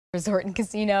Resort and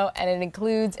Casino, and it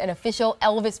includes an official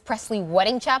Elvis Presley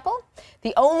wedding chapel,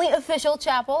 the only official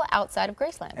chapel outside of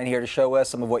Graceland. And here to show us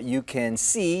some of what you can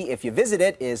see if you visit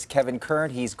it is Kevin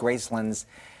Kern. He's Graceland's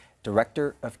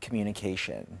Director of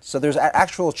Communication. So there's an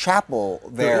actual chapel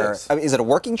there. I mean, is it a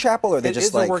working chapel, or are they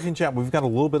just like... It is a working chapel. We've got a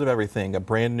little bit of everything. A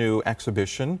brand new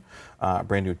exhibition, a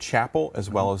brand new chapel, as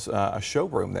well as a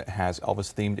showroom that has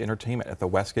Elvis-themed entertainment at the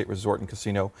Westgate Resort and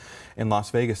Casino in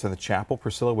Las Vegas. And the chapel,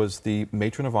 Priscilla was the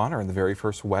matron of honor in the very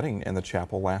first wedding in the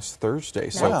chapel last Thursday.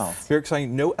 Nice. So very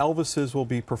exciting. No Elvises will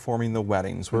be performing the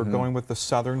weddings. We're going with the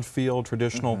Southern feel,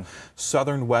 traditional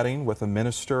Southern wedding with a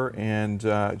minister, and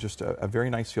just a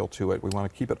very nice feel to it. We want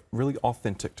to keep it really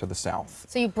authentic to the South.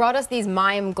 So you brought us these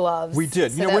mime gloves. We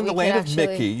did. You know, we're in the land of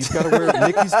Mickey. You've got to wear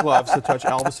Mickey's gloves to touch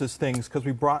Elvis's things, because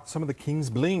we brought some of the King's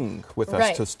bling with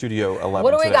us to Studio 11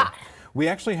 What do today. we got? We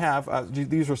actually have,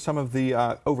 these are some of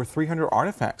the over 300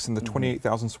 artifacts in the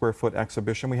 28,000 square foot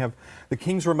exhibition. We have the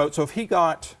King's remote. So if he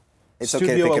got It's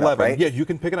Studio okay to pick 11, it up, right? yeah, you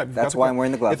can pick it up. That's why I'm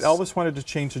wearing the gloves. If Elvis wanted to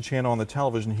change the channel on the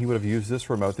television, he would have used this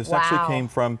remote. This actually came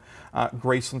from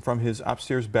Graceland, from his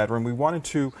upstairs bedroom. We wanted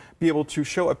to be able to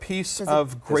show a piece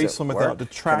of Graceland without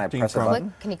detracting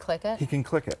from... Can you click it? He can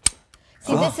click it.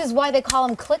 See, this is why they call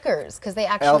them clickers, because they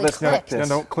actually click. No,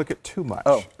 don't click it too much.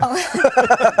 Take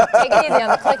it easy on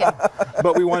the clicking.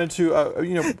 But we wanted to,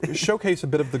 you know, showcase a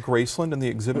bit of the Graceland in the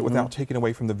exhibit without taking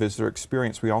away from the visitor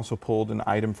experience. We also pulled an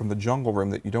item from the Jungle Room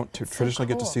that you don't traditionally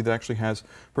get to see, that actually has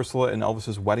Priscilla and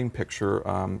Elvis's wedding picture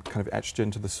kind of etched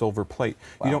into the silver plate.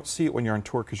 You don't see it when you're on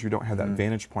tour because you don't have that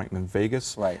vantage point. In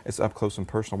Vegas, it's up close and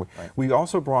personal. We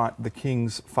also brought the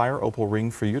King's fire opal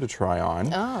ring for you to try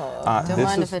on. Oh, don't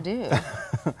mind if I do.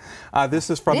 This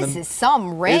is from This is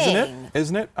some ring.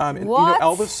 Isn't it? What? You know,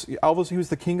 Elvis, he was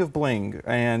the king of bling,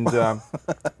 and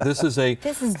this is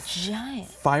giant.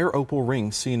 Fire opal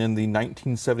ring seen in the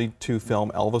 1972 film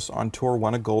Elvis on Tour,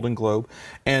 won a Golden Globe,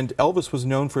 and Elvis was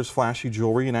known for his flashy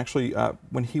jewelry, and actually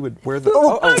when he would wear the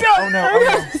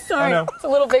Sorry, it's a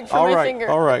little big for my finger.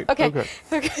 All right. Okay.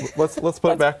 Let's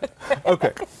put it back.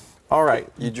 Okay. All right.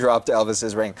 You dropped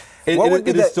Elvis's ring. It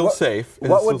is still safe.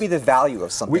 What would be the value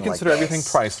of something like this? We consider everything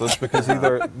priceless, because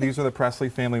these are the Presley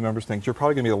family members' things. You're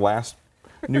probably going to be the last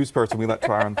news person we let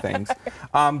try on things.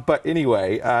 But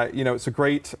anyway, you know, it's a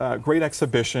great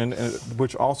exhibition,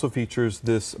 which also features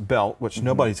this belt, which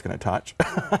nobody's going to touch.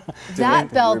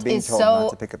 That belt is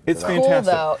so it's cool,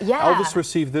 fantastic. though. Yeah. Elvis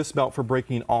received this belt for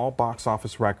breaking all box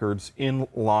office records in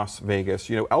Las Vegas.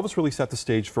 You know, Elvis really set the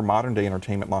stage for modern day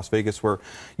entertainment in Las Vegas, where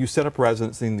you set up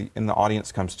residency and the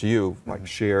audience comes to you, like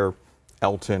Cher,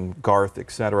 Elton, Garth,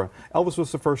 etc. Elvis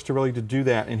was the first to really do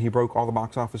that, and he broke all the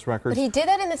box office records. But he did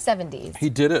that in the 70s. He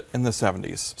did it in the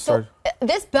 70s. So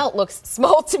this belt looks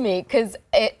small to me, because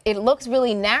it looks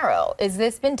really narrow. Is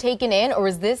this been taken in, or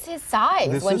is this his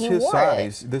size when he wore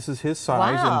it? This is his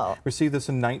size. Wow. And received this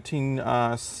in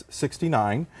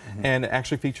 1969, and it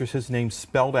actually features his name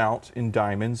spelled out in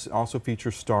diamonds. Also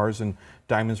features stars and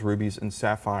diamonds, rubies, and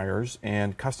sapphires,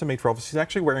 and custom made for Elvis. He's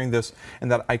actually wearing this in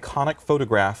that iconic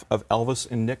photograph of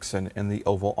Elvis and Nixon in the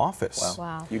Oval Office.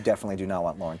 Wow. You definitely do not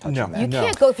want Lauren touching that. You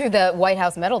can't go through the White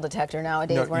House metal detector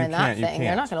nowadays wearing that thing.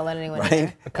 They're not going to let anyone in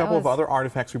there. A couple of other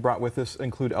artifacts we brought with us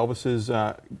include Elvis's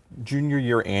junior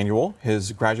year annual,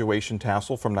 his graduation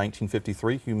tassel from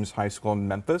 1953, Humes High School in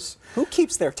Memphis. Who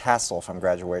keeps their tassel from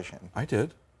graduation? I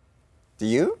did. Do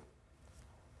you?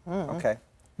 Okay.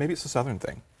 Maybe it's a Southern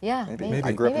thing. Yeah, maybe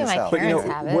I grew up in the South. But you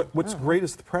know, what's great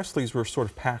is the Presleys were sort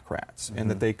of pack rats, and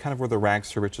that they kind of were the rags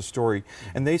to riches story,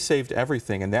 and they saved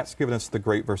everything, and that's given us the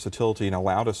great versatility and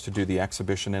allowed us to do the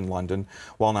exhibition in London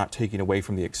while not taking away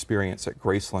from the experience at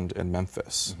Graceland and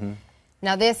Memphis.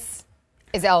 Now this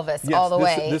is Elvis all the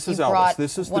way. This is Elvis.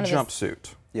 This is the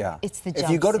jumpsuit. Yeah. It's the jumpsuit.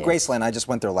 If you go to Graceland, I just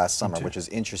went there last summer, which is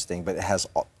interesting, but it has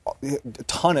a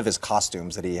ton of his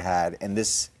costumes that he had, and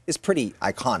this is pretty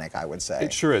iconic, I would say.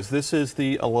 It sure is. This is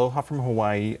the Aloha from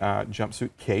Hawaii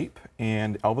jumpsuit cape,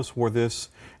 and Elvis wore this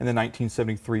in the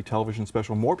 1973 television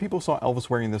special. More people saw Elvis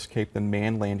wearing this cape than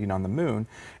Man Landing on the Moon,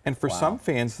 and for some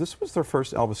fans, this was their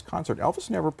first Elvis concert.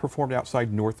 Elvis never performed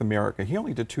outside North America. He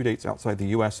only did 2 dates outside the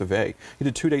US of A. He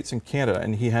did 2 dates in Canada,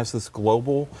 and he has this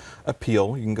global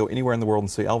appeal. You can go anywhere in the world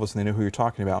and say Elvis, and they know who you're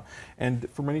talking about. And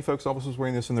for many folks, Elvis was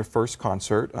wearing this in their first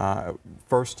concert,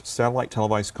 first satellite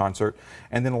televised concert,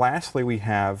 and then lastly, we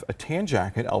have a tan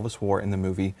jacket Elvis wore in the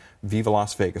movie Viva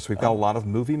Las Vegas. We've got a lot of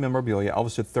movie memorabilia.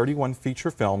 Elvis did 31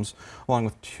 feature films, along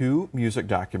with 2 music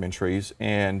documentaries,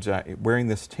 and wearing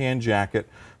this tan jacket,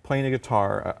 playing a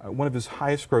guitar, one of his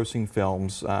highest grossing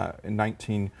films in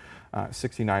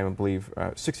 69, I believe,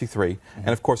 63. And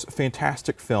of course, a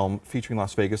fantastic film featuring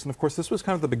Las Vegas. And of course, this was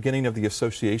kind of the beginning of the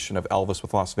association of Elvis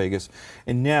with Las Vegas.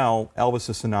 And now Elvis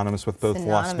is synonymous with both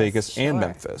Las Vegas and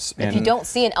Memphis. If you don't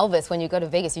see an Elvis when you go to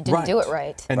Vegas, you didn't do it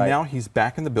right. And now he's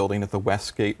back in the building at the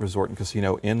Westgate Resort and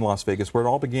Casino in Las Vegas, where it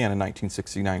all began in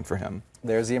 1969 for him.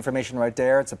 There's the information right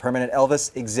there. It's a permanent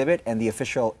Elvis exhibit, and the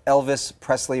official Elvis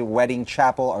Presley Wedding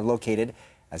Chapel are located,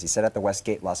 as he said, at the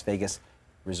Westgate Las Vegas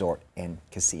Resort and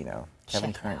Casino.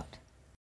 Kevin Kern.